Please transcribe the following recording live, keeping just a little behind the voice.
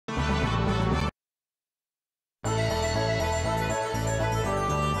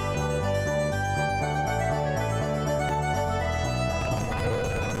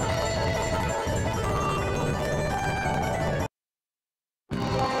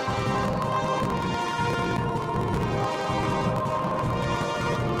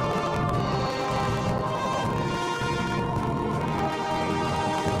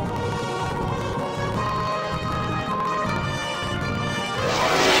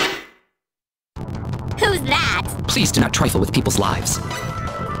Who's that? Please do not trifle with people's lives.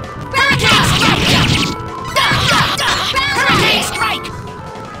 Hurricane strike!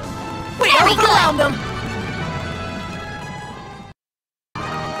 We overwhelmed them!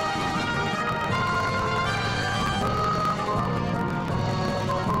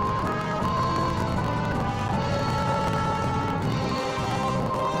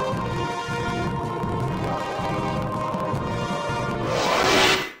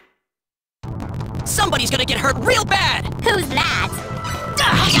 Somebody's gonna get hurt real bad! Who's that?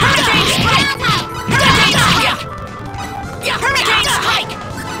 Hurricane strike! Hurricane strike! Hurricane strike!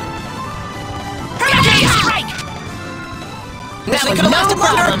 Hurricane strike! Now they could've lasted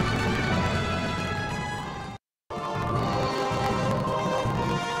longer!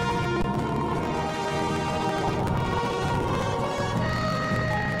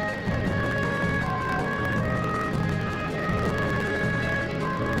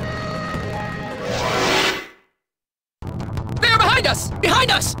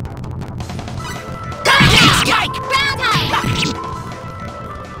 Behind us! Hurricane strike!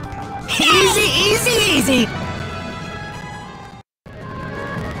 Easy, easy, easy!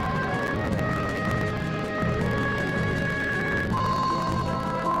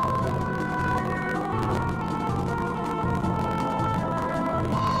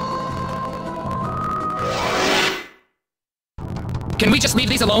 Can we just leave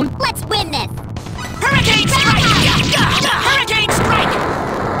these alone? Let's win this! Hurricane strike! Hurricane strike!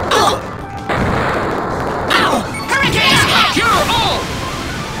 Ow! Hurricane strike! Cure all!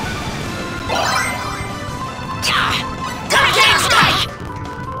 Hurricane strike!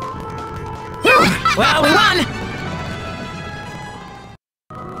 Well, we won!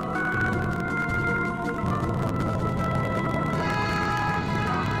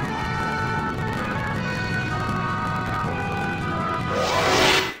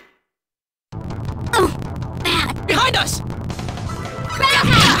 Behind us!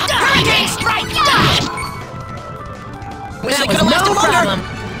 Hurricane strike! Wish they could've lasted longer!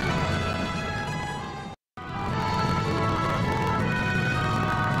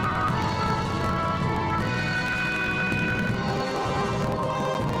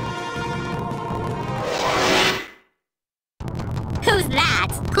 Who's that?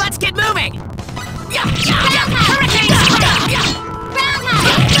 Let's get moving! Hurricane strike!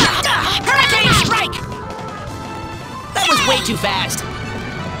 Hurricane strike! That was way too fast!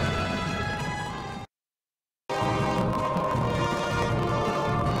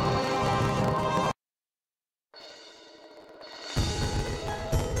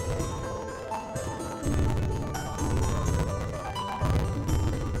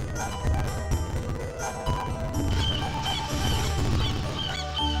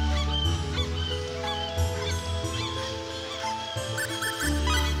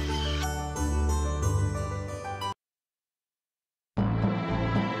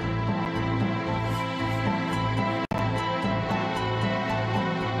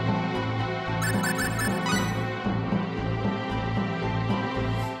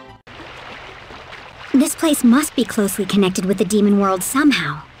 This place must be closely connected with the demon world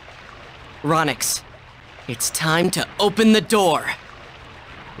somehow. Ronix, it's time to open the door.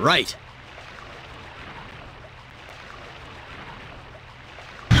 Right.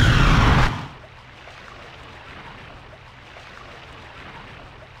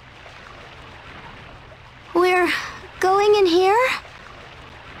 We're going in here?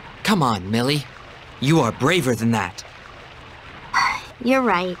 Come on, Millie. You are braver than that. You're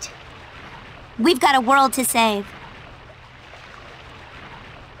right. We've got a world to save.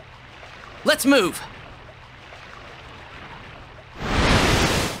 Let's move.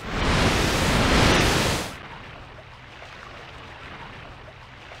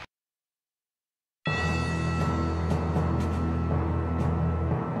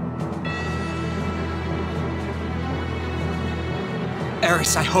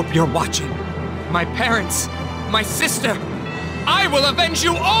 Eris, I hope you're watching. My parents, my sister, I will avenge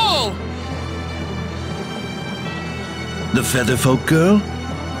you all! The Featherfolk girl?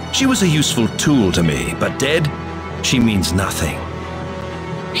 She was a useful tool to me, but dead, she means nothing.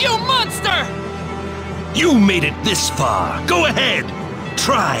 You monster! You made it this far. Go ahead.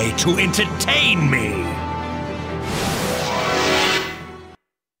 Try to entertain me.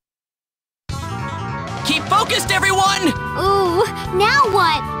 Keep focused, everyone! Ooh, now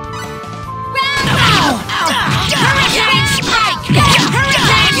what? Hurricane strike!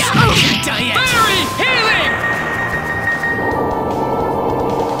 Hurricane strike! Fairy healing!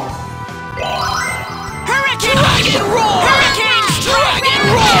 Dragon roar! Hurricane strike! Dragon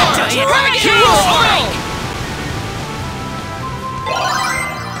roar! Hurricane strike!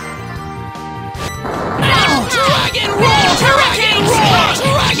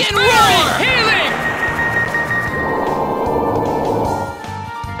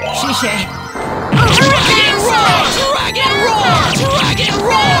 Touché. Dragon roar! Dragon roar! Dragon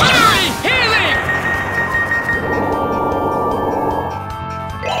roar! Fairy healing!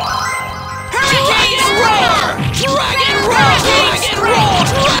 Dragon roar! Dragon roar! Dragon roar!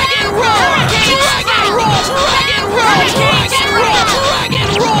 Dragon roar! Dragon roar! Dragon roar! Dragon roar!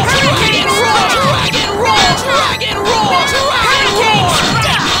 Dragon roar! Dragon roar! Dragon roar! Dragon roar!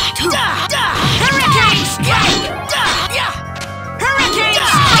 Dragon roar! Hurricane strike! Hurricane strike!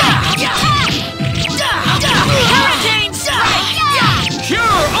 Hurricane strike!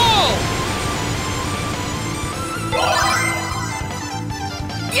 Cure all!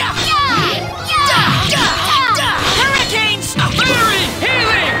 Hurricane strike! Fairy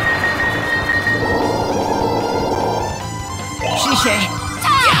healing! Touché.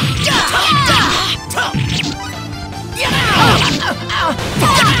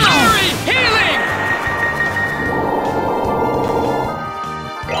 Fairy healing!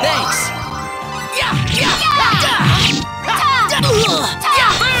 Thanks! Fairy healing!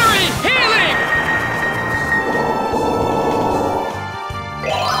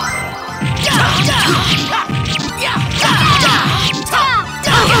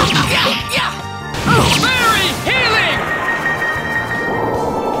 Fairy healing!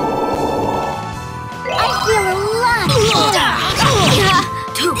 I feel a lot.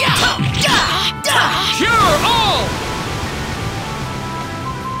 Cure all!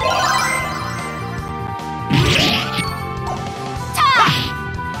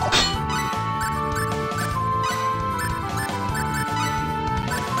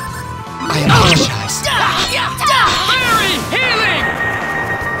 I apologize. Fairy healing!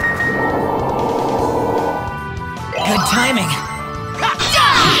 Good timing.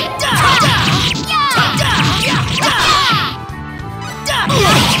 Fairy healing! Fairy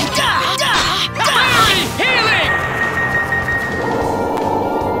healing!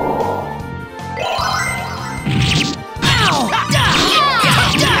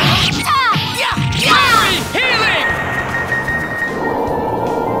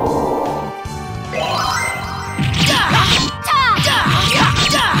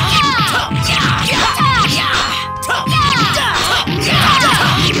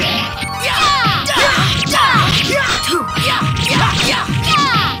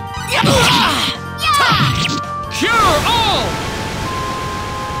 Cure all!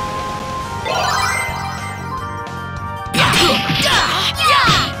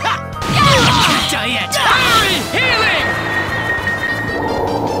 Diet. Fairy healing!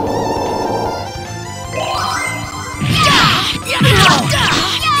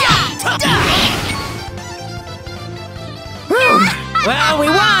 Well, we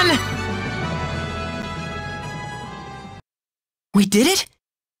won. We did it?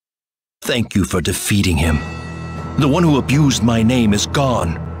 Thank you for defeating him. The one who abused my name is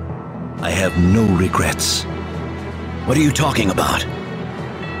gone. I have no regrets. What are you talking about?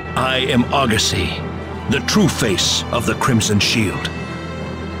 I am Argosy, the true face of the Crimson Shield.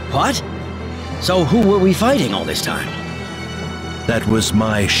 What? So who were we fighting all this time? That was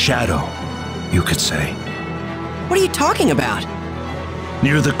my shadow, you could say. What are you talking about?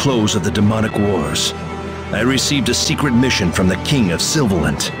 Near the close of the demonic wars, I received a secret mission from the King of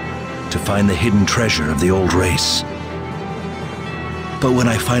Sylvolent to find the hidden treasure of the old race. But when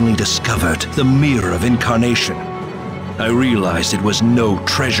I finally discovered the Mirror of Incarnation, I realized it was no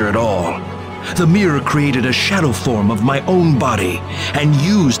treasure at all. The mirror created a shadow form of my own body and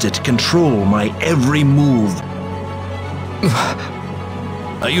used it to control my every move.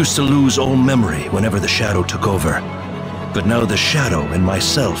 I used to lose all memory whenever the shadow took over, but now the shadow and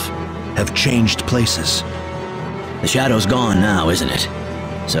myself have changed places. The shadow's gone now, isn't it?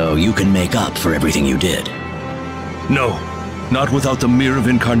 So you can make up for everything you did. No, not without the Mirror of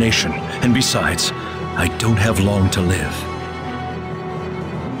Incarnation, and besides, I don't have long to live.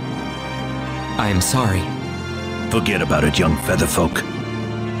 I am sorry. Forget about it, young featherfolk.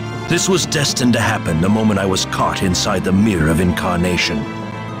 This was destined to happen the moment I was caught inside the Mirror of Incarnation.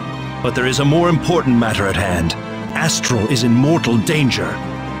 But there is a more important matter at hand. Astral is in mortal danger.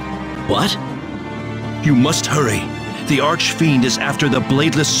 What? You must hurry. The Archfiend is after the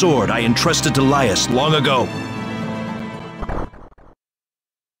bladeless sword I entrusted to Laius long ago.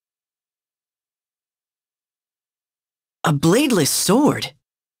 A bladeless sword?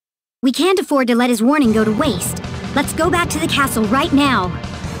 We can't afford to let his warning go to waste. Let's go back to the castle right now.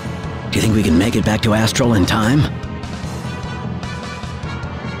 Do you think we can make it back to Astral in time?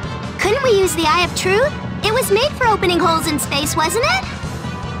 Couldn't we use the Eye of Truth? It was made for opening holes in space, wasn't it?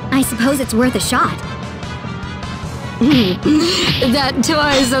 I suppose it's worth a shot. That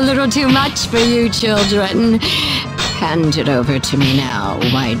toy's a little too much for you children. Hand it over to me now,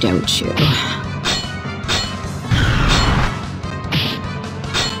 why don't you?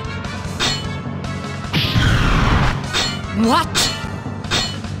 What?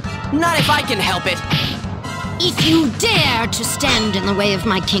 Not if I can help it. If you dare to stand in the way of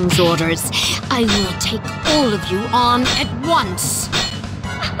my king's orders, I will take all of you on at once.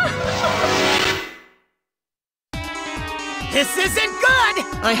 This isn't good!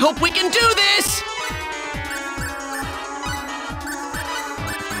 I hope we can do this!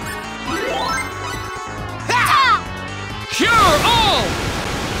 Ha! Cure all!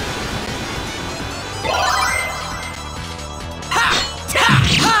 Ha! Ta!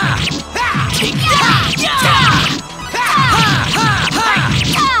 Ha! Ha! Take that! Yeah! Ha! Ha! Ha!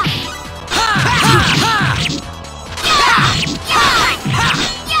 Ha! Ha! Ha!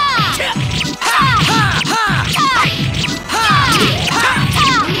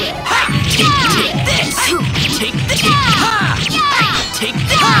 Ha! Take this! Take this!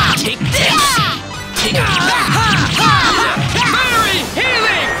 Take this! Take Fairy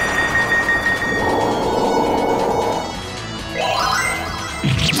healing!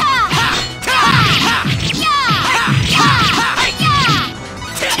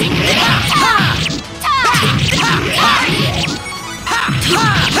 Take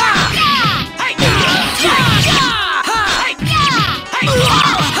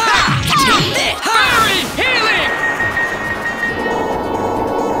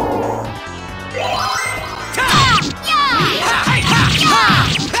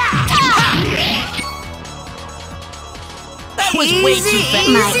That was way too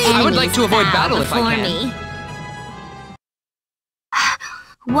fast. I would like to avoid battle if I can.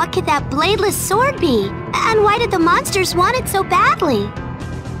 What could that bladeless sword be? And why did the monsters want it so badly?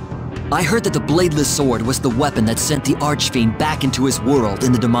 I heard that the bladeless sword was the weapon that sent the Archfiend back into his world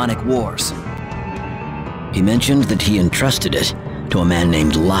in the demonic wars. He mentioned that he entrusted it to a man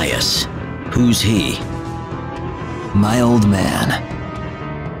named Laius. Who's he? My old man.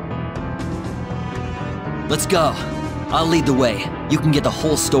 Let's go. I'll lead the way. You can get the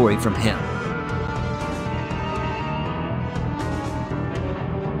whole story from him.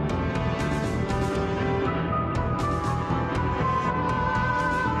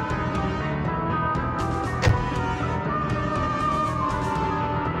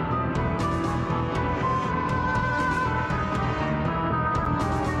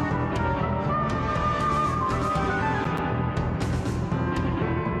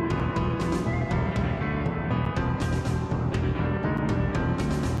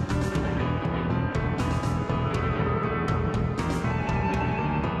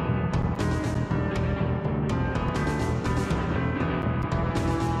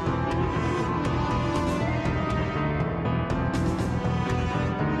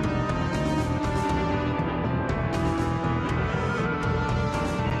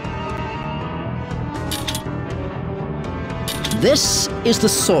 This is the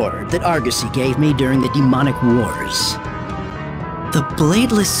sword that Argosy gave me during the demonic wars. The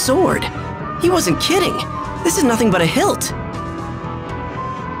bladeless sword? He wasn't kidding. This is nothing but a hilt.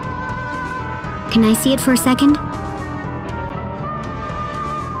 Can I see it for a second?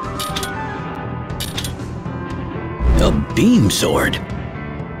 A beam sword?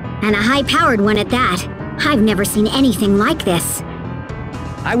 And a high-powered one at that. I've never seen anything like this.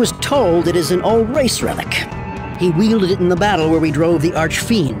 I was told it is an all-race relic. He wielded it in the battle where we drove the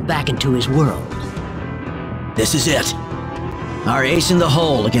Archfiend back into his world. This is it. Our ace in the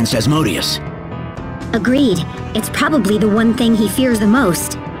hole against Asmodeus. Agreed. It's probably the one thing he fears the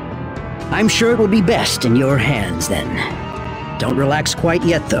most. I'm sure it will be best in your hands, then. Don't relax quite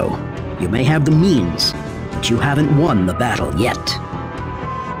yet, though. You may have the means, but you haven't won the battle yet.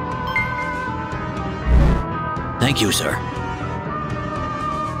 Thank you, sir.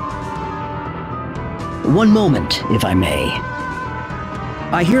 One moment, if I may.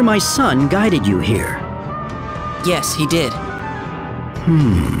 I hear my son guided you here. Yes, he did.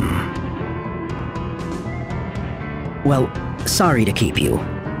 Well, sorry to keep you.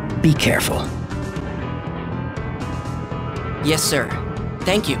 Be careful. Yes, sir.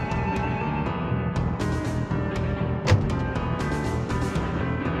 Thank you.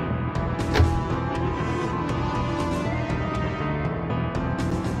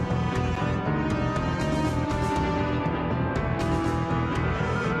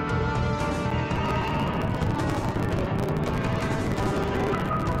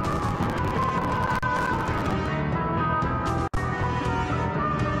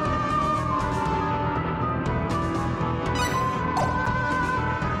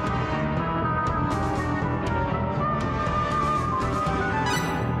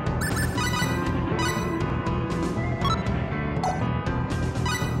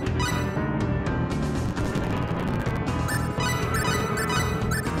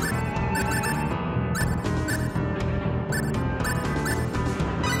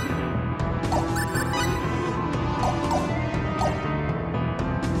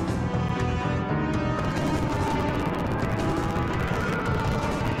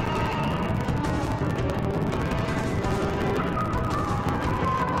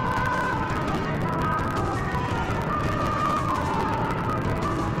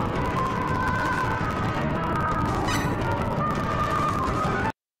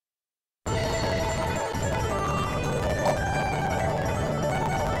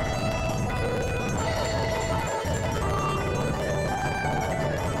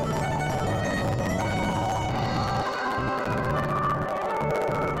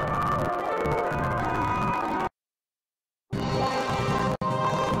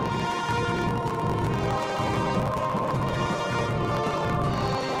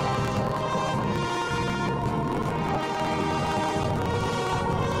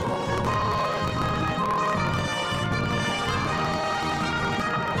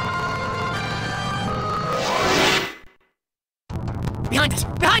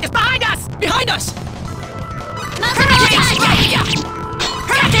 behind us! Hurricane strike!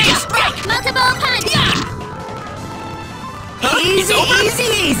 Hurricane strike! Multiple punch! Easy, easy,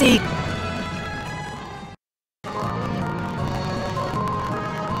 easy!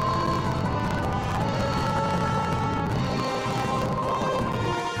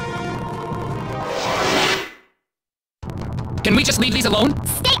 Can we just leave these alone?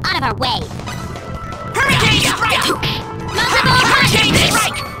 Stay out of our way! Hurricane strike! Multiple Hurricane punches!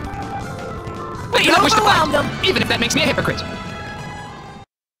 strike! Wait, you don't wish to fight, even if that makes me a hypocrite.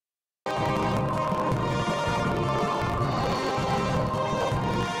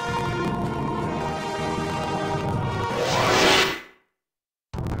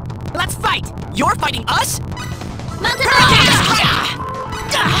 Let's fight! You're fighting us? Multiple Hurricane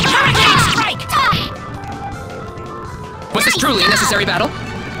strike! Was this truly a necessary battle?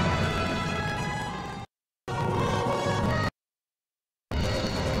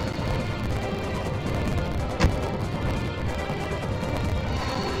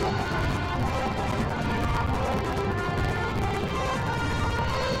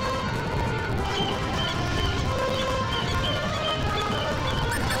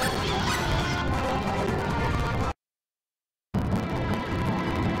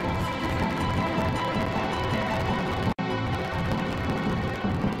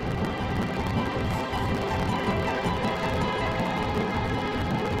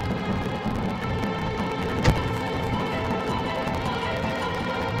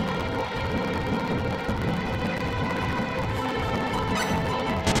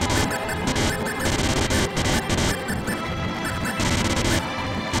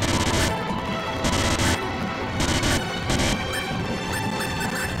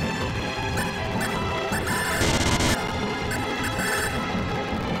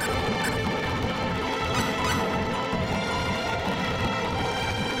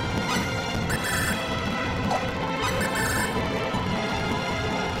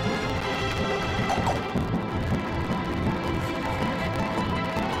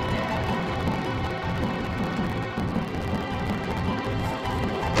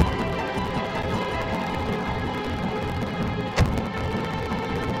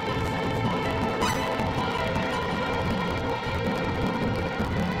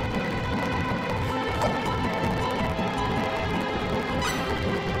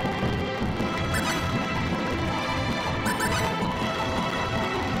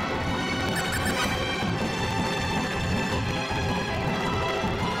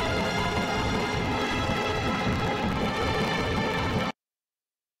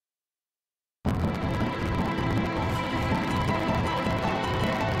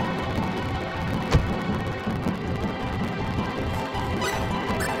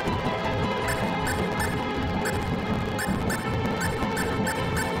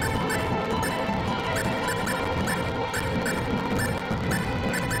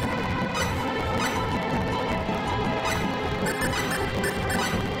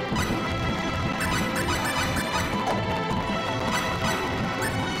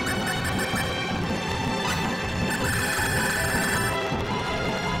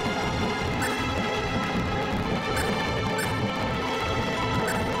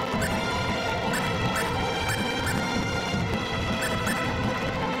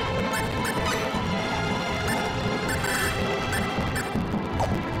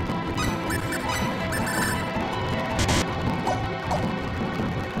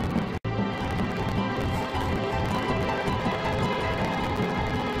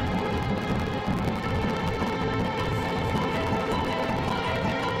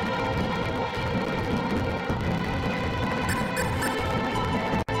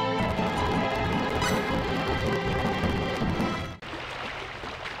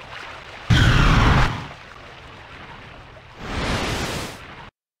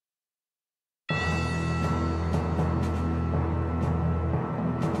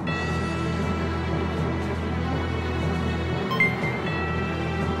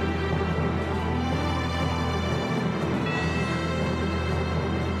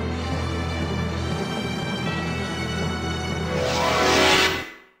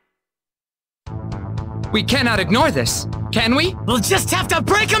 We cannot ignore this, can we? We'll just have to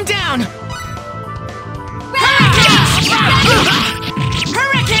break them down! Hurricane strike!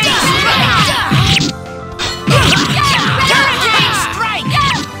 Hurricane strike! Hurricane strike!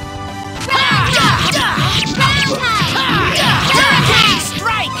 Hurricane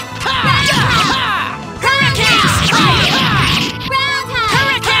strike! Hurricane strike!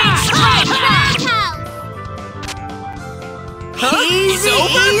 Hurricane strike! Easy,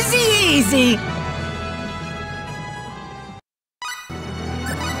 easy, easy!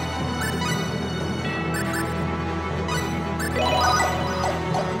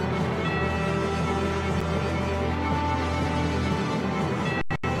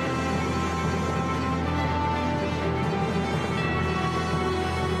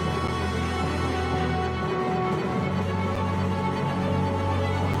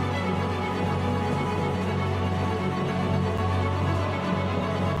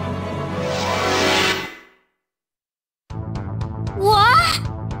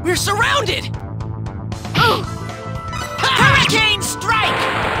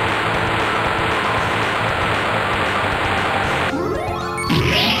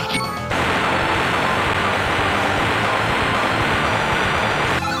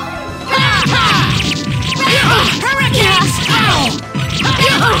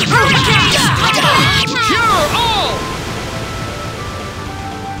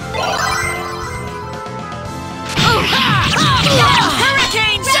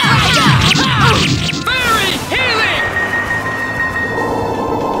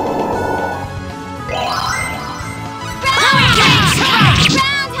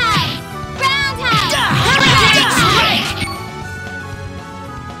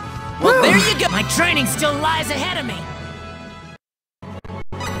 fighting still lies ahead of me!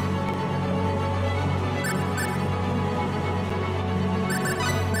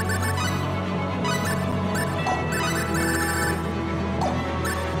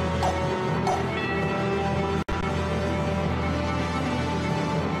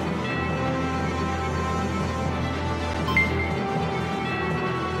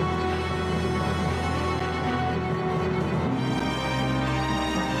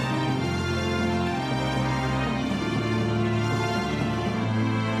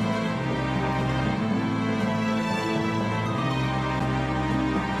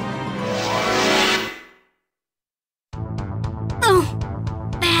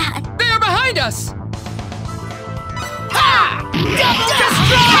 Us!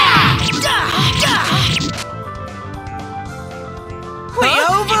 We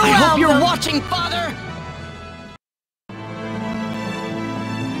overwhelmed I hope you're them. watching, Father!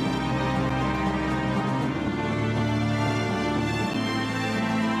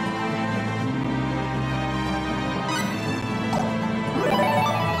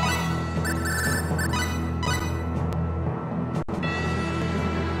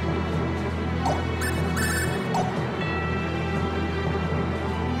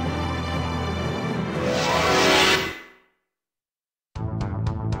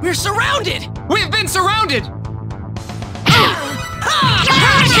 We're surrounded! We've been surrounded!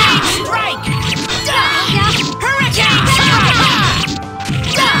 Hurricane strike! Hurricane strike! Hurricane strike!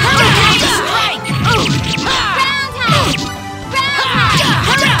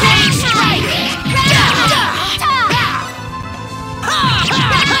 Hurricane strike!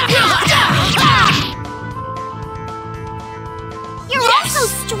 You're all so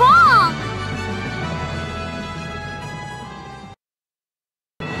strong!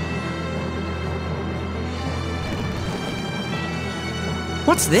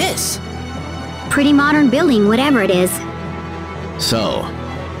 What's this? Pretty modern building, whatever it is. So,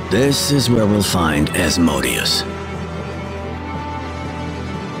 this is where we'll find Asmodeus.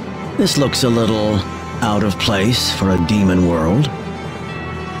 This looks a little out of place for a demon world.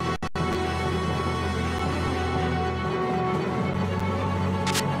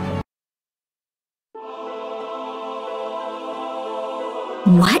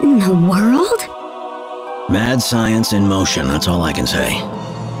 What in the world? Mad science in motion, that's all I can say.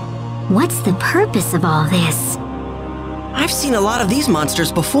 What's the purpose of all this? I've seen a lot of these monsters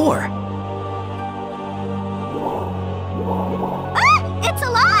before. Ah! It's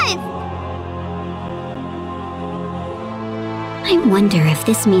alive! I wonder if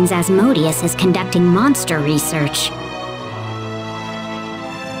this means Asmodeus is conducting monster research.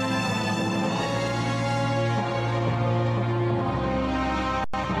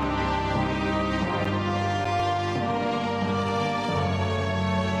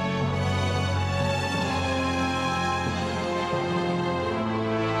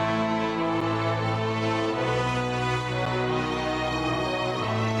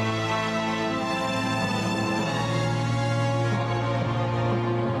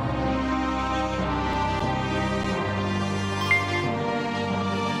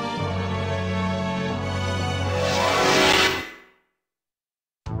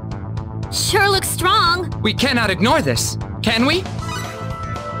 Sure looks strong. We cannot ignore this, can we?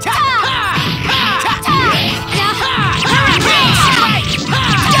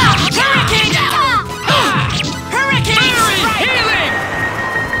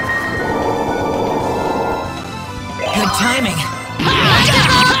 Good timing.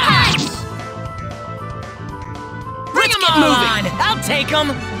 Bring 'em all on! I'll take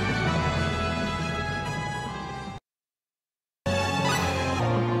 'em!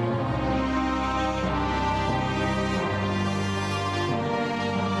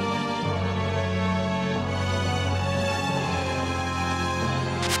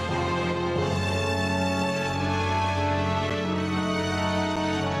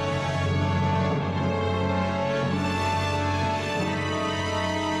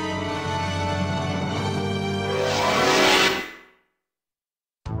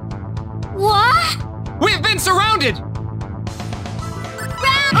 We've been surrounded!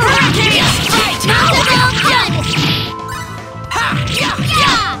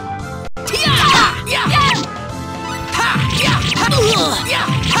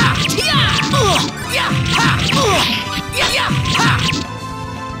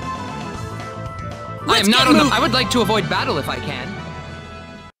 I am not on the... I would like to avoid battle if I can.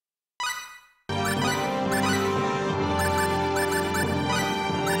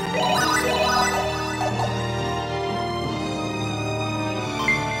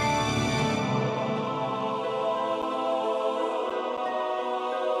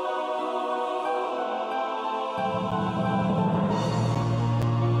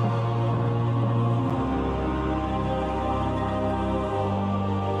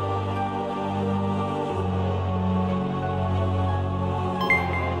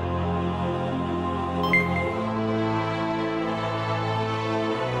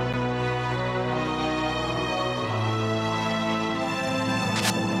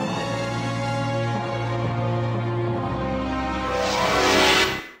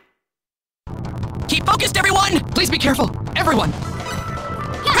 be careful! Everyone!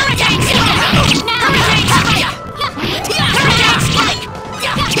 Hurricane strike! Hurricane strike! Hurricane strike!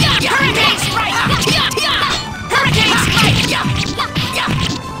 Hurricane strike! Hurricane strike!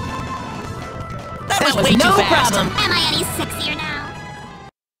 That was way too fast. Am I any sexier now?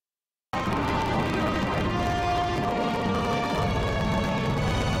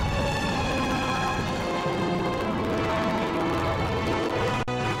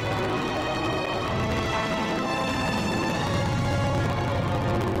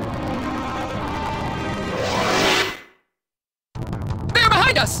 They're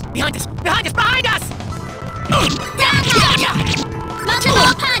behind us! Behind us! Behind us! Behind us!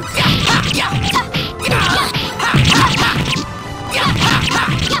 Multiple punch!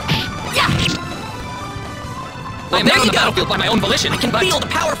 I'm not on the battlefield by my own volition. I can Feel the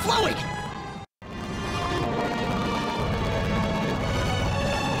power flowing!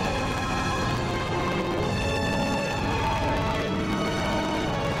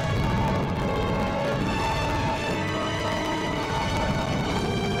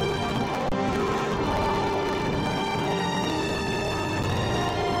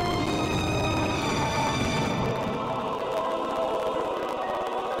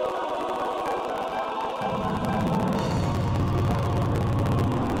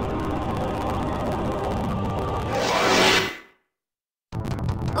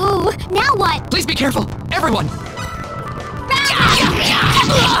 Ooh, now what? Please be careful! Everyone!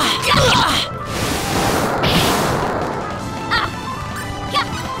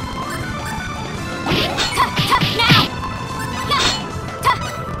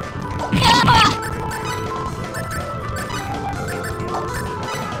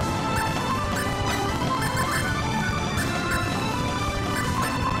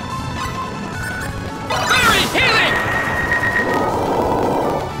 Fairy healing!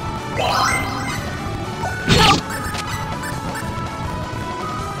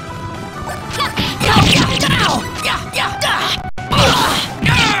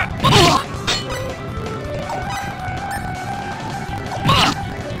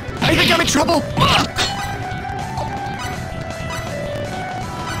 I think I'm in trouble!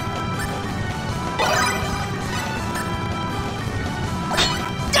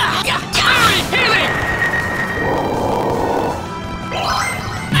 Fairy healing!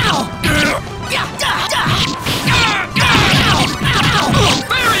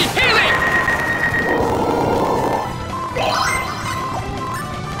 Fairy healing!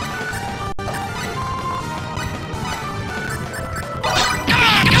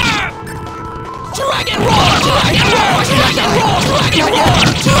 Dragon roar! Dragon roar! Dragon roar! Dragon roar!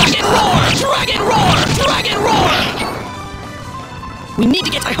 Dragon roar! Dragon roar! Dragon roar! We need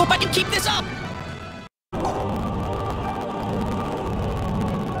to get. I hope I can keep this up.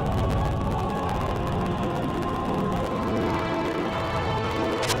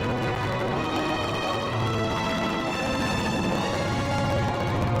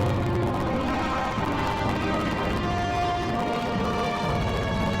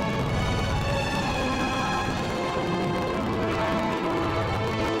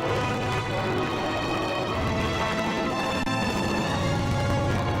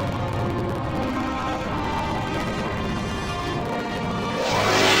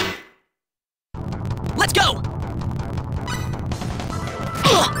 Let's go!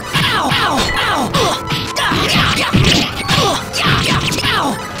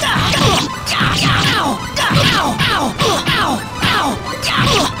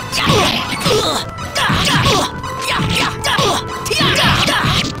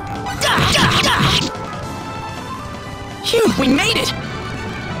 Phew, we made it!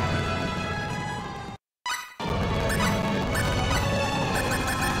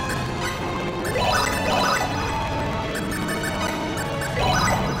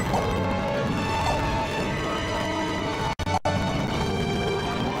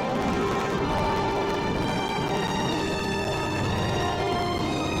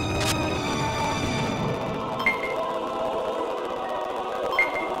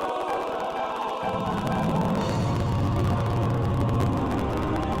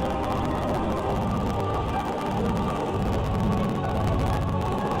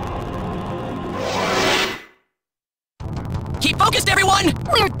 Keep focused, everyone!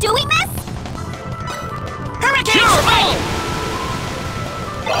 We're doing this? Hurricane strike!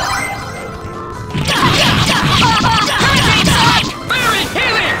 Hurricane strike! Fairy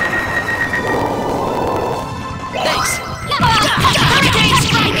healing! Thanks! Hurricane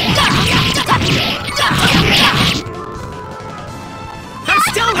strike! I'm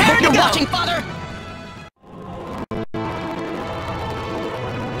still here! You're watching, Father!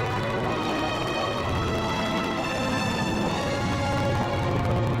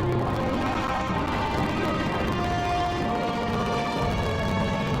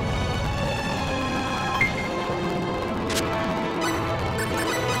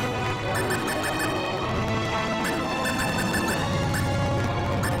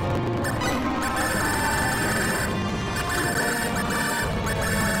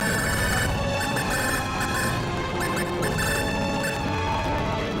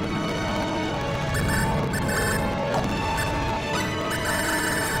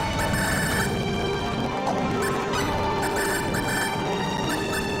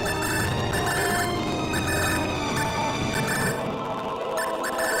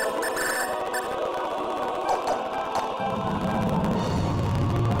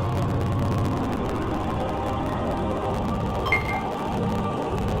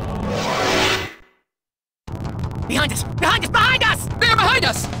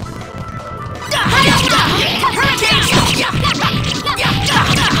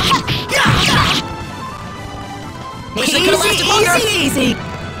 Easy!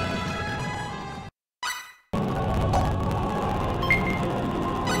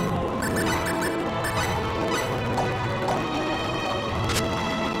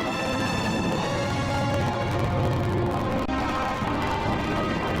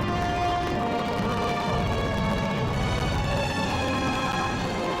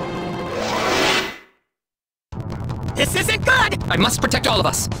 This isn't good! I must protect all of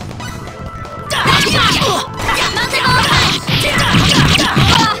us.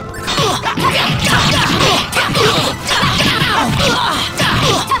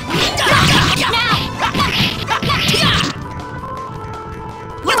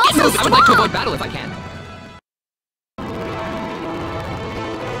 I would like to avoid battle if I can.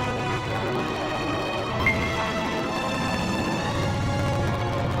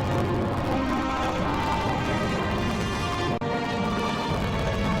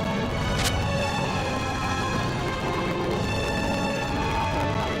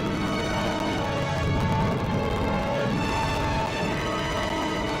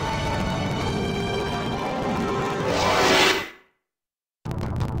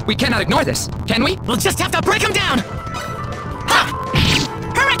 We cannot ignore this, can we? We'll just have to break him down!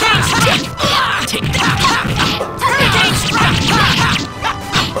 Hurricane strike! Hurricane strike!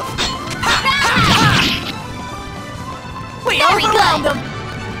 We overwhelmed them!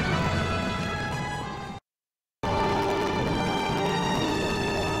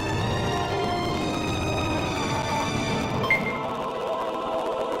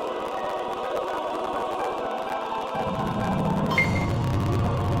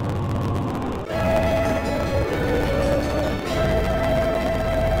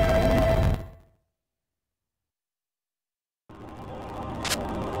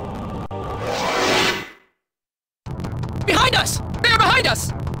 Behind us! They are behind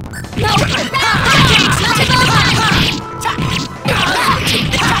us! No!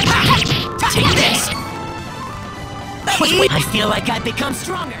 Take this! I feel like I've become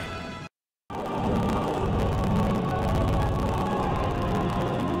stronger!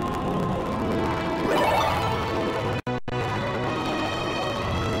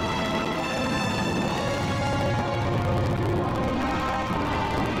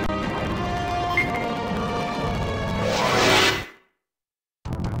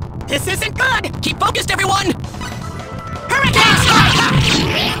 This isn't good! Keep focused, everyone! Hurricane strike!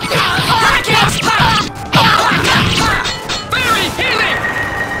 Hurricane strike! Fairy healing!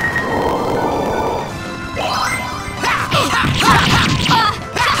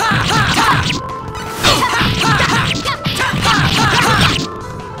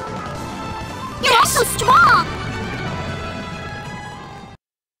 You're so strong!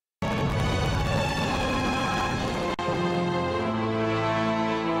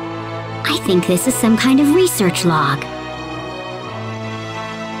 I think this is some kind of research log.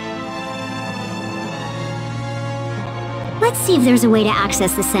 Let's see if there's a way to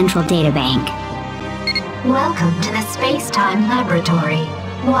access the central databank. Welcome to the Space-Time Laboratory.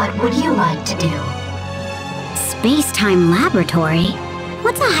 What would you like to do? Space-Time Laboratory?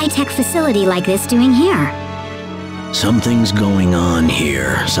 What's a high-tech facility like this doing here? Something's going on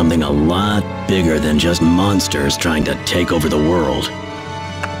here. Something a lot bigger than just monsters trying to take over the world.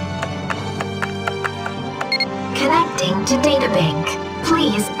 Connecting to databank.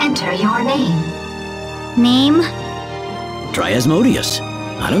 Please enter your name. Name? Try Asmodeus.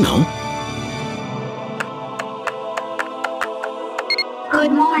 I don't know.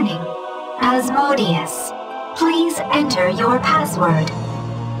 Good morning. Asmodeus. Please enter your password.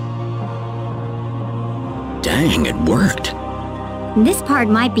 Dang, it worked. This part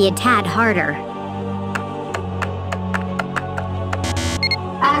might be a tad harder.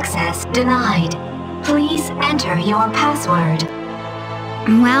 Access denied. Please enter your password.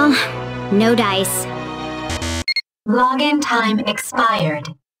 Well, no dice. Login time expired.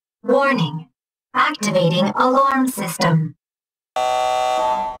 Warning. Activating alarm system.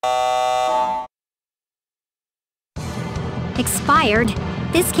 Expired?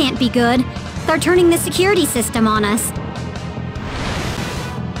 This can't be good. They're turning the security system on us.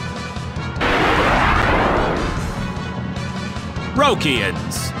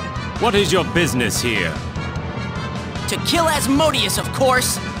 Rokians, what is your business here? To kill Asmodeus, of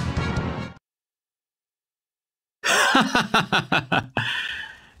course!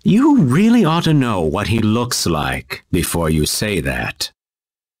 You really ought to know what he looks like before you say that.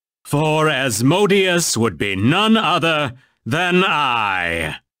 For Asmodeus would be none other than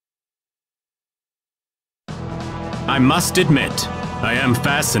I. I must admit, I am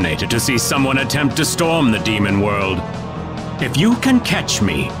fascinated to see someone attempt to storm the demon world. If you can catch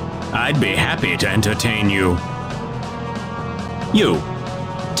me, I'd be happy to entertain you. You,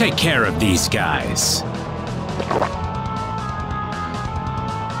 take care of these guys.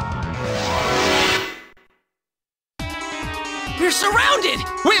 We're surrounded!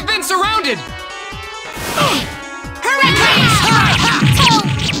 We've been surrounded! Hurricane strike!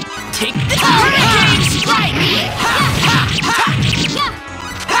 Take the hurricane strike!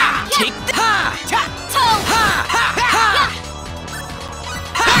 Take the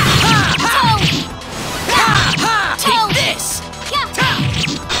take this!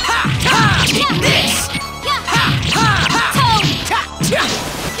 Take this!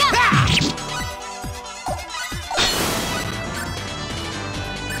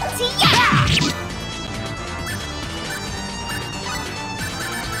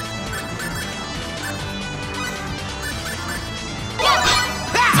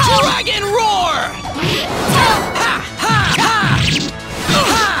 Dragon roar!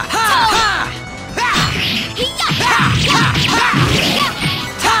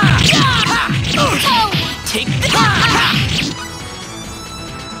 Take the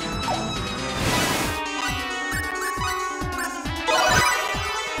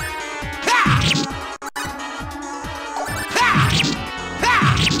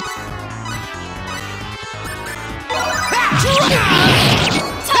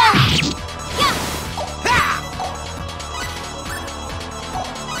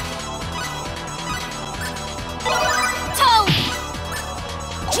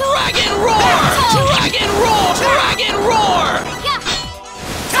Dragon roar! Dragon roar! Dragon roar! Dragon roar! Dragon roar!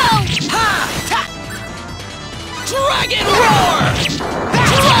 Dragon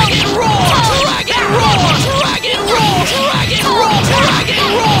roar! Dragon roar! Dragon roar! Dragon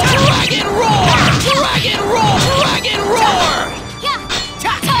roar! Dragon roar! Dragon roar! Dragon roar!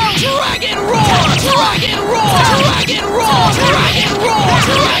 Dragon roar! Dragon roar! Dragon roar! Dragon roar!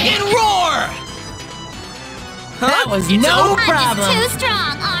 Dragon roar! That was no problem. I'm just too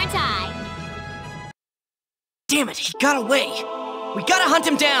strong, aren't I? Damn it, he got away! We gotta hunt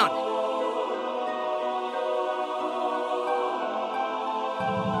him down!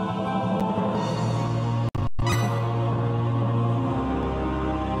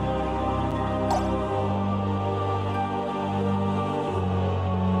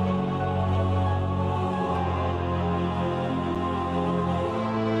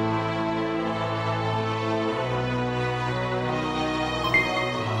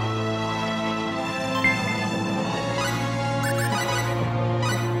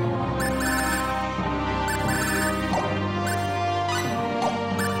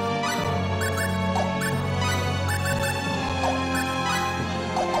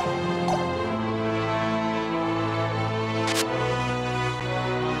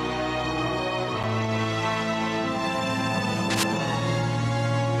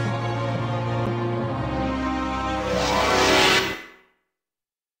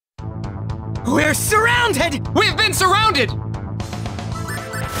 We're surrounded! We've been surrounded!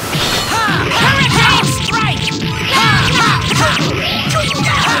 Hurricane strike! Roundhouse!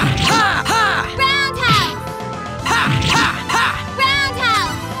 Roundhouse!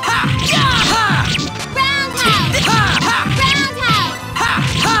 Roundhouse!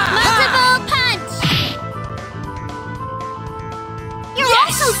 Multiple punch! You're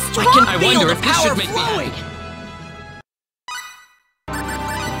also strong! I wonder if this should make me happy.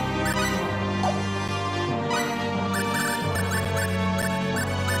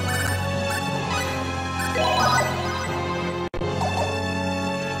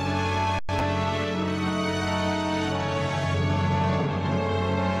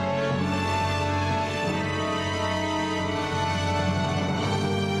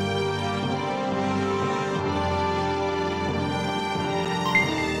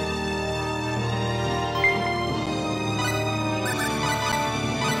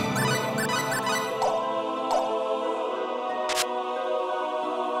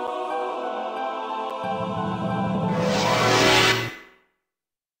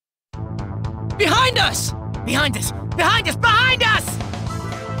 Behind us! Behind us! Behind us! Behind us!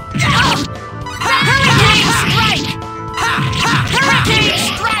 Hurricane strike! Hurricane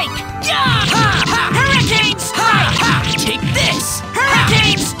strike! Hurricane strike! Take this!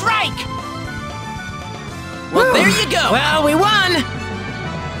 Hurricane strike! Well, there you go! Well, we won!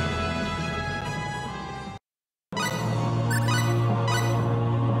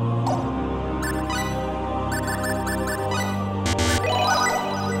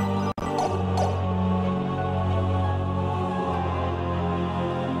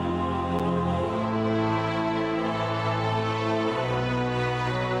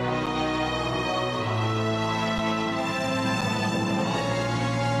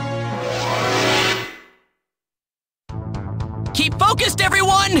 Keep focused,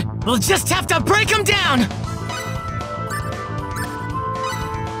 everyone! We'll just have to break them down!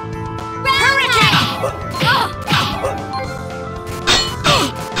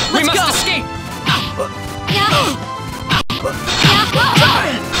 We must escape!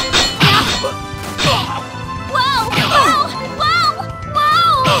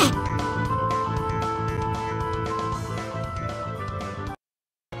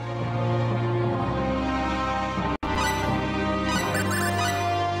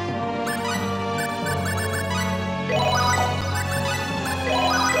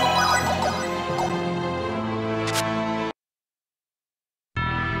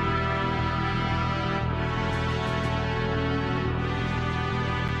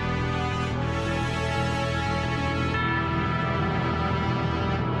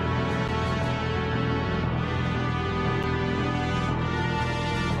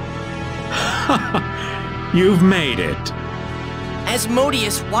 You've made it.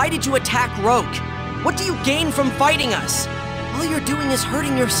 Asmodeus, why did you attack Roke? What do you gain from fighting us? All you're doing is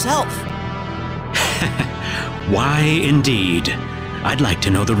hurting yourself. Why, indeed? I'd like to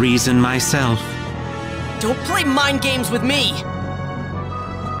know the reason myself. Don't play mind games with me!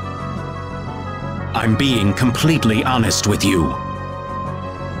 I'm being completely honest with you.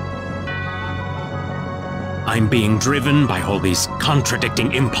 I'm being driven by all these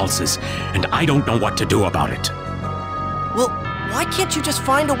contradicting impulses, and I don't know what to do about it. Well, why can't you just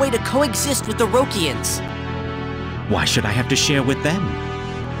find a way to coexist with the Rokians? Why should I have to share with them?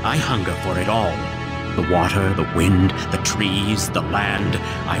 I hunger for it all. The water, the wind, the trees, the land.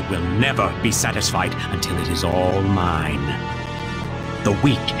 I will never be satisfied until it is all mine. The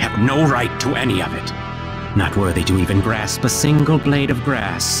weak have no right to any of it. Not worthy to even grasp a single blade of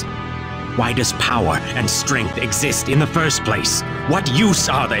grass. Why does power and strength exist in the first place? What use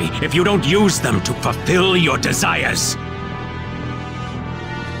are they if you don't use them to fulfill your desires?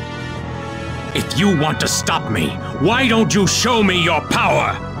 If you want to stop me, why don't you show me your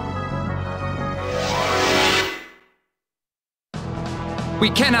power? We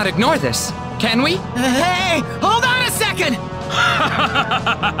cannot ignore this, can we? Hey! Hold on a second!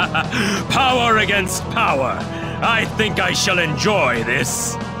 Power against power. I think I shall enjoy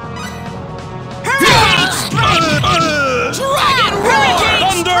this. Dragon Roar!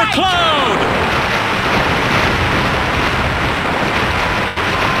 Thundercloud!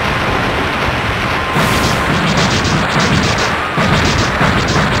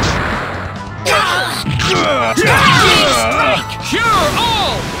 Cure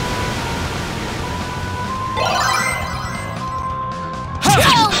all!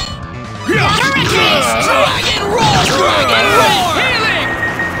 Dragon Roar! Dragon Roar! Healing!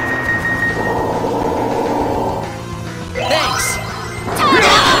 Thanks!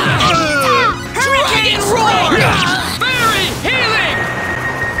 Dragon Roar! Fairy healing!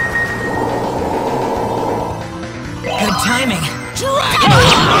 Good timing. Dragon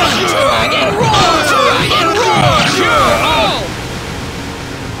Roar! Dragon Roar! Dragon Roar! Cure all!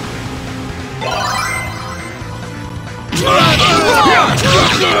 Dragon Roar!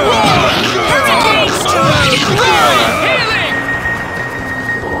 Dragon Roar! Hurricanes! Dragon Roar! Healing!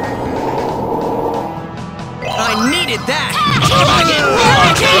 I needed that! Dragon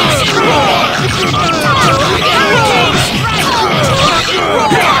Roar! Dragon Roar! Dragon Roar! Dragon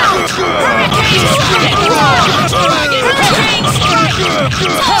Roar! Hurricanes! Dragon Roar! Dragon Hurricanes!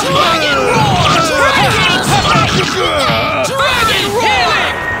 Dragon Roar! Hurricanes! Dragon healing!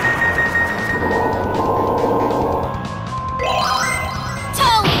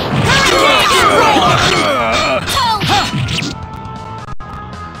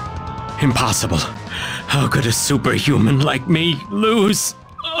 Impossible. How could a superhuman like me lose?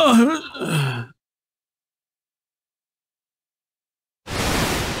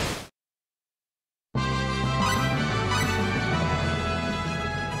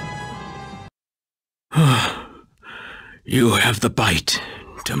 You have the bite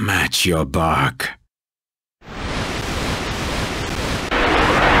to match your bark.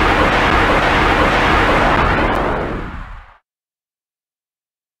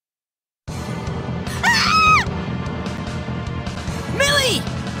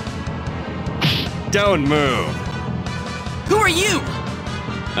 Don't move. Who are you?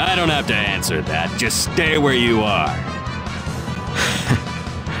 I don't have to answer that. Just stay where you are.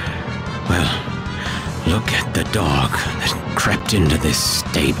 Well, look at the dog that crept into this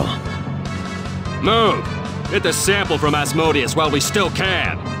stable. Move! Get the sample from Asmodeus while we still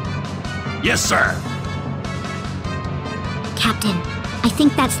can. Yes, sir. Captain, I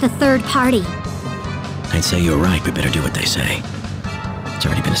think that's the third party. I'd say you're right. We better do what they say. It's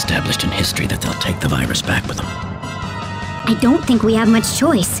already been established in history that they'll take the virus back with them. I don't think we have much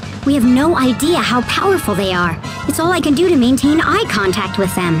choice. We have no idea how powerful they are. It's all I can do to maintain eye contact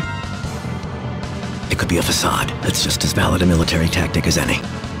with them. It could be a facade. That's just as valid a military tactic as any.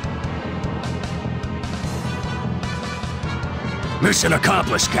 Mission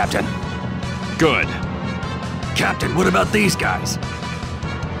accomplished, Captain. Good. Captain, what about these guys?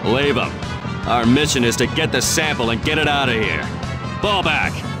 Leave them. Our mission is to get the sample and get it out of here. Fall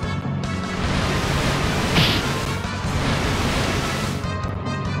back.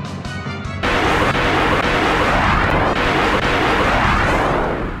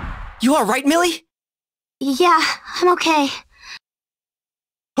 You alright, Millie? Yeah, I'm okay.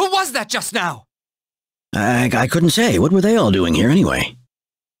 Who was that just now? I couldn't say. What were they all doing here anyway?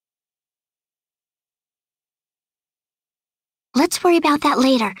 Let's worry about that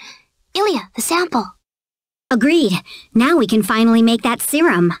later. Ilya, the sample. Agreed. Now we can finally make that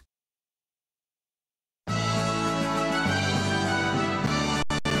serum.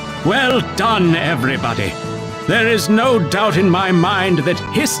 Well done, everybody. There is no doubt in my mind that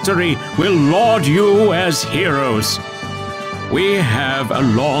history will laud you as heroes. We have a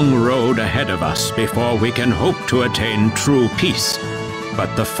long road ahead of us before we can hope to attain true peace.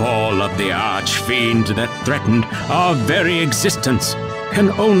 But the fall of the Archfiend that threatened our very existence can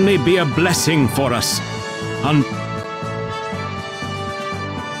only be a blessing for us.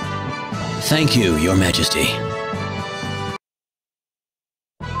 Thank you, Your Majesty.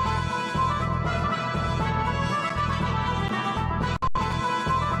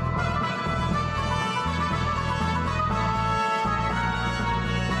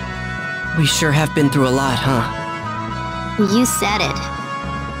 We sure have been through a lot, huh? You said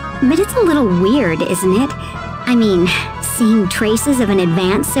it. But it's a little weird, isn't it? I mean, seeing traces of an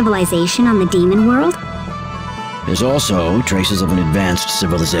advanced civilization on the demon world? There's also traces of an advanced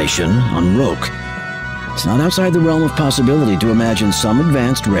civilization on Roke. It's not outside the realm of possibility to imagine some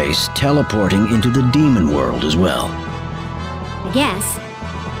advanced race teleporting into the demon world as well. I guess.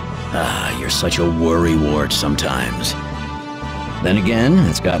 Ah, you're such a worrywart sometimes. Then again,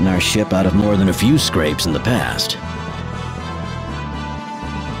 it's gotten our ship out of more than a few scrapes in the past.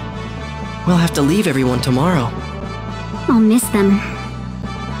 We'll have to leave everyone tomorrow. I'll miss them.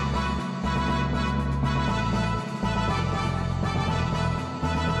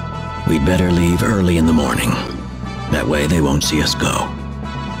 We'd better leave early in the morning. That way they won't see us go.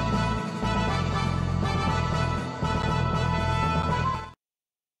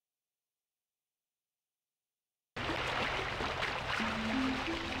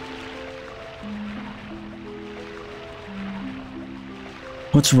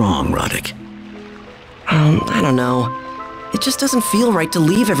 What's wrong, Roddick? I don't know. It just doesn't feel right to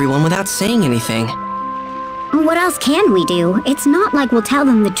leave everyone without saying anything. What else can we do? It's not like we'll tell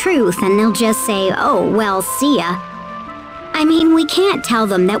them the truth and they'll just say, oh, well, see ya. I mean, we can't tell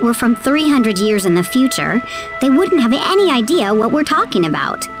them that we're from 300 years in the future. They wouldn't have any idea what we're talking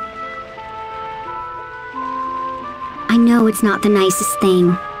about. I know it's not the nicest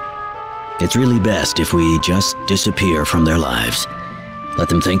thing. It's really best if we just disappear from their lives. Let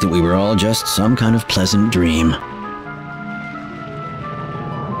them think that we were all just some kind of pleasant dream.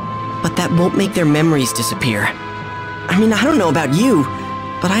 But that won't make their memories disappear. I mean, I don't know about you,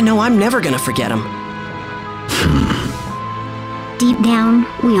 but I know I'm never gonna forget them. Deep down,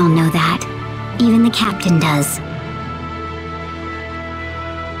 we all know that. Even the captain does.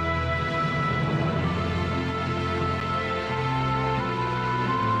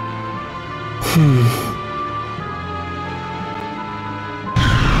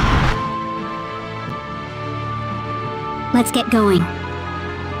 Let's get going.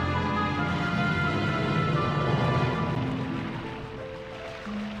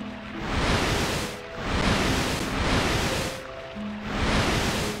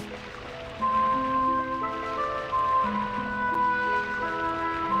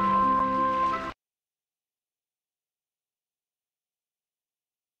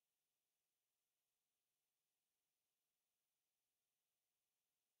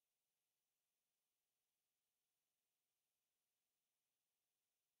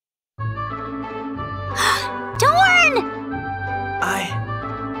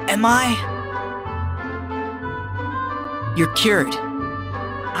 Am I? You're cured.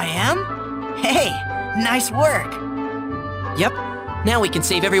 I am? Hey, nice work. Yep, now we can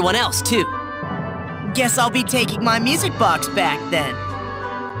save everyone else, too. Guess I'll be taking my music box back then.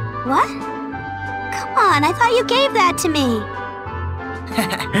 What? Come on, I thought you gave that to me.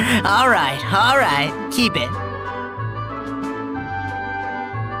 All right, keep it.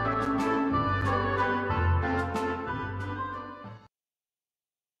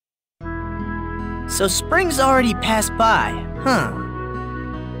 So spring's already passed by, huh?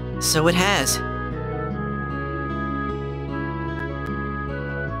 So it has.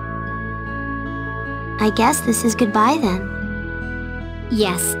 I guess this is goodbye then.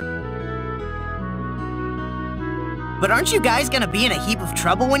 Yes. But aren't you guys gonna be in a heap of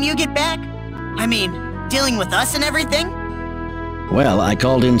trouble when you get back? I mean, dealing with us and everything? Well, I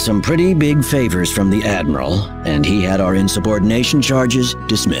called in some pretty big favors from the Admiral, and he had our insubordination charges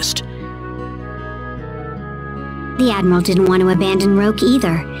dismissed. The Admiral didn't want to abandon Roke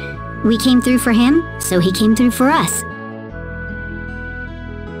either. We came through for him, so he came through for us.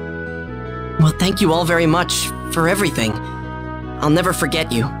 Well, thank you all very much for everything. I'll never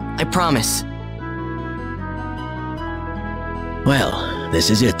forget you, I promise. Well, this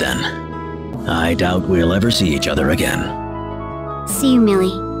is it then. I doubt we'll ever see each other again. See you,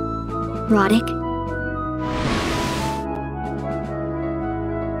 Millie. Roddick.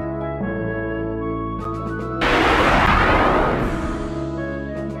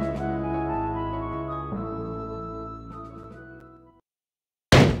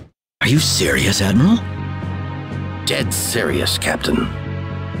 Are you serious, Admiral? Dead serious, Captain.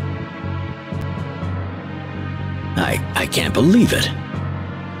 I can't believe it.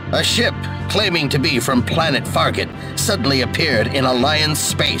 A ship claiming to be from planet Fargate suddenly appeared in Alliance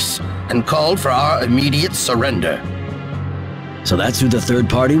space and called for our immediate surrender. So that's who the third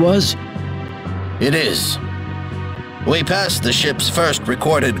party was? It is. We passed the ship's first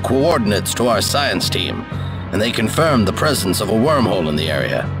recorded coordinates to our science team, and they confirmed the presence of a wormhole in the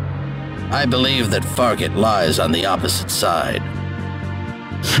area. I believe that Fargate lies on the opposite side.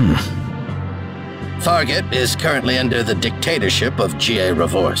 Fargate is currently under the dictatorship of G.A.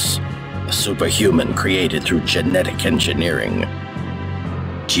 Revorse, a superhuman created through genetic engineering.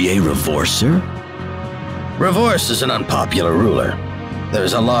 G.A. Revorse, sir? Revorse is an unpopular ruler.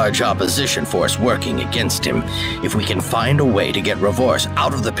 There's a large opposition force working against him. If we can find a way to get Revorse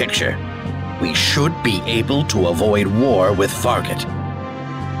out of the picture, we should be able to avoid war with Fargate.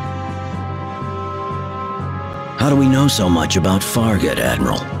 How do we know so much about Fargate,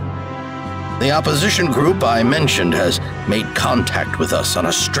 Admiral? The opposition group I mentioned has made contact with us on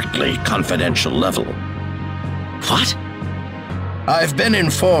a strictly confidential level. What? I've been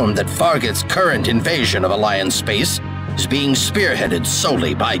informed that Fargate's current invasion of Alliance space is being spearheaded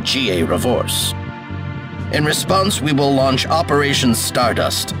solely by G.A. Revorse. In response, we will launch Operation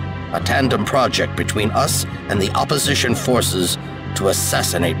Stardust, a tandem project between us and the opposition forces to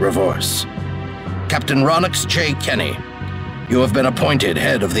assassinate Revorse. Captain Ronix J. Kenny, you have been appointed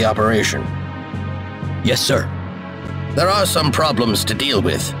head of the operation. Yes, sir. There are some problems to deal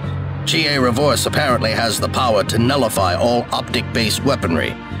with. G.A. Revorse apparently has the power to nullify all optic-based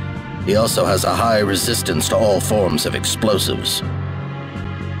weaponry. He also has a high resistance to all forms of explosives.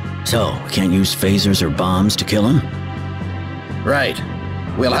 So, we can't use phasers or bombs to kill him? Right.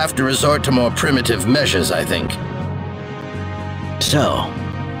 We'll have to resort to more primitive measures, I think. So,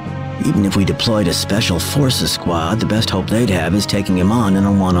 even if we deployed a special forces squad, the best hope they'd have is taking him on in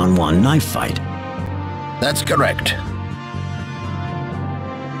a one-on-one knife fight. That's correct.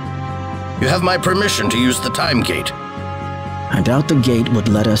 You have my permission to use the time gate. I doubt the gate would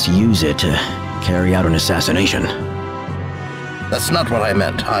let us use it to carry out an assassination. That's not what I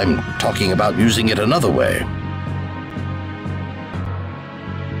meant. I'm talking about using it another way.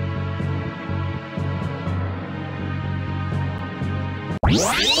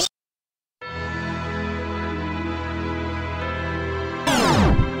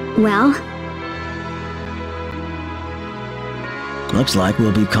 Well? Looks like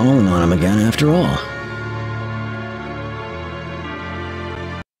we'll be calling on him again after all.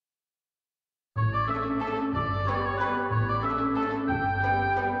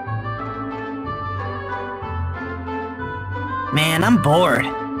 Man, I'm bored.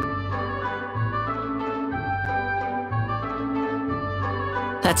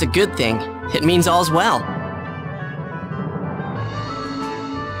 That's a good thing. It means all's well.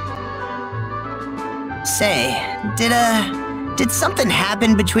 Say, did something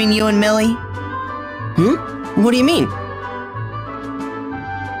happen between you and Millie? What do you mean?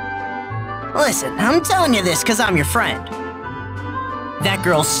 Listen, I'm telling you this because I'm your friend. That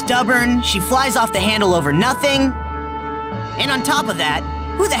girl's stubborn, she flies off the handle over nothing. And on top of that,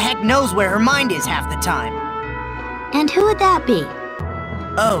 who the heck knows where her mind is half the time? And who would that be?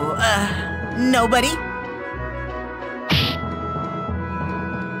 Oh, nobody?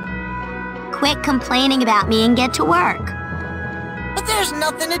 Quit complaining about me and get to work. But there's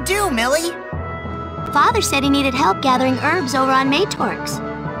nothing to do, Millie. Father said he needed help gathering herbs over on Matorx.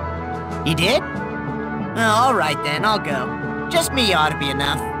 He did? All right then, I'll go. Just me ought to be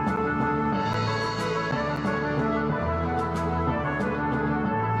enough.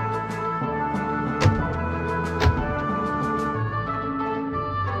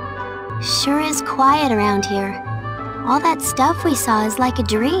 sure is quiet around here. All that stuff we saw is like a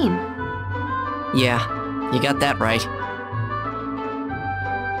dream. Yeah, you got that right.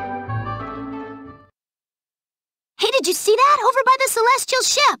 Hey, did you see that? Over by the celestial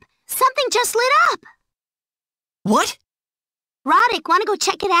ship! Something just lit up! What? Roddick, wanna go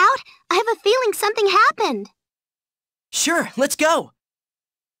check it out? I have a feeling something happened. Sure, let's go!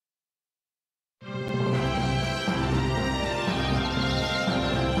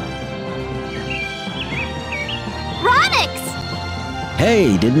 Roddick's!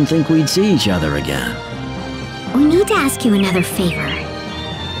 Hey, didn't think we'd see each other again. We need to ask you another favor.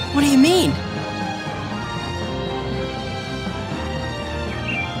 What do you mean?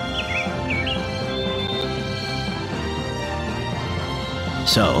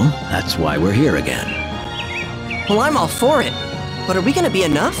 So, that's why we're here again. Well, I'm all for it. But are we gonna be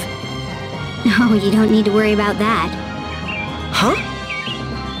enough? No, you don't need to worry about that. Huh?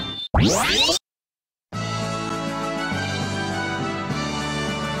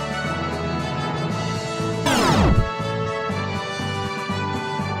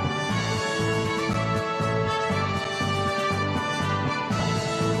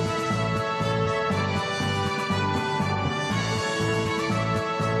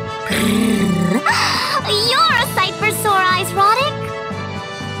 You're a sight for sore eyes,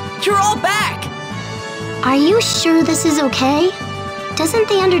 Roddick! You're all back! Are you sure this is okay? Doesn't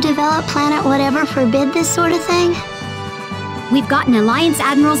the underdeveloped planet whatever forbid this sort of thing? We've got an Alliance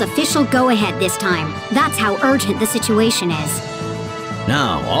Admiral's official go-ahead this time. That's how urgent the situation is.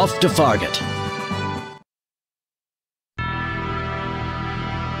 Now, off to Fargate.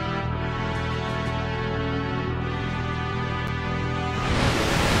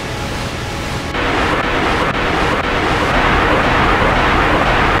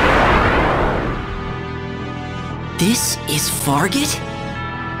 This is Fargate?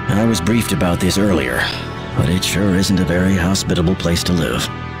 I was briefed about this earlier, but it sure isn't a very hospitable place to live.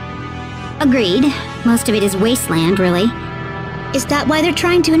 Agreed. Most of it is wasteland, really. Is that why they're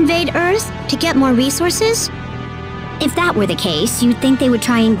trying to invade Earth? To get more resources? If that were the case, you'd think they would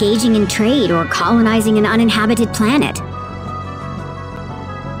try engaging in trade or colonizing an uninhabited planet.